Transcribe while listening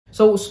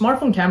So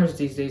smartphone cameras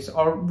these days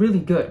are really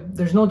good.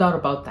 There's no doubt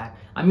about that.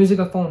 I'm using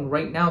a phone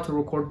right now to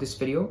record this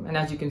video, and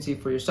as you can see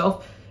for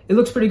yourself, it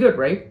looks pretty good,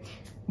 right?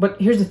 But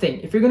here's the thing,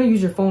 if you're gonna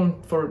use your phone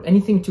for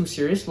anything too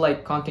serious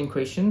like content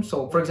creation,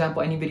 so for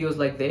example, any videos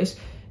like this,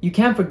 you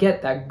can't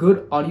forget that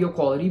good audio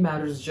quality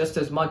matters just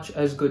as much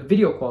as good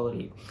video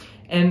quality.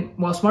 And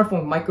while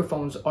smartphone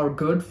microphones are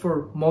good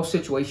for most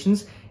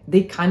situations,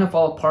 they kind of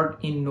fall apart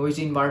in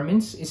noisy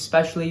environments,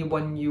 especially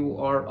when you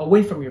are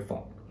away from your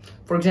phone.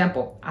 For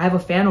example, I have a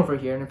fan over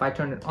here, and if I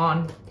turn it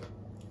on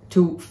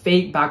to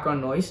fake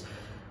background noise,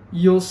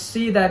 you'll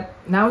see that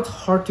now it's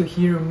hard to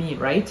hear me,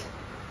 right?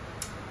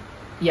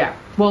 Yeah,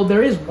 well,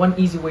 there is one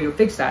easy way to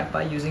fix that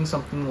by using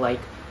something like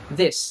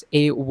this,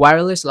 a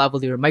wireless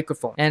lavalier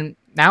microphone. And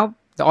now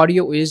the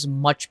audio is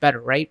much better,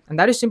 right? And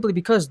that is simply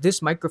because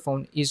this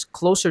microphone is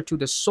closer to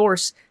the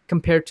source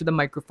compared to the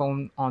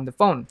microphone on the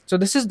phone. So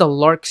this is the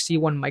Lark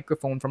C1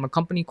 microphone from a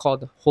company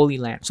called Holy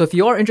Land. So if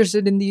you are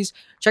interested in these,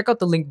 check out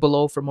the link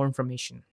below for more information.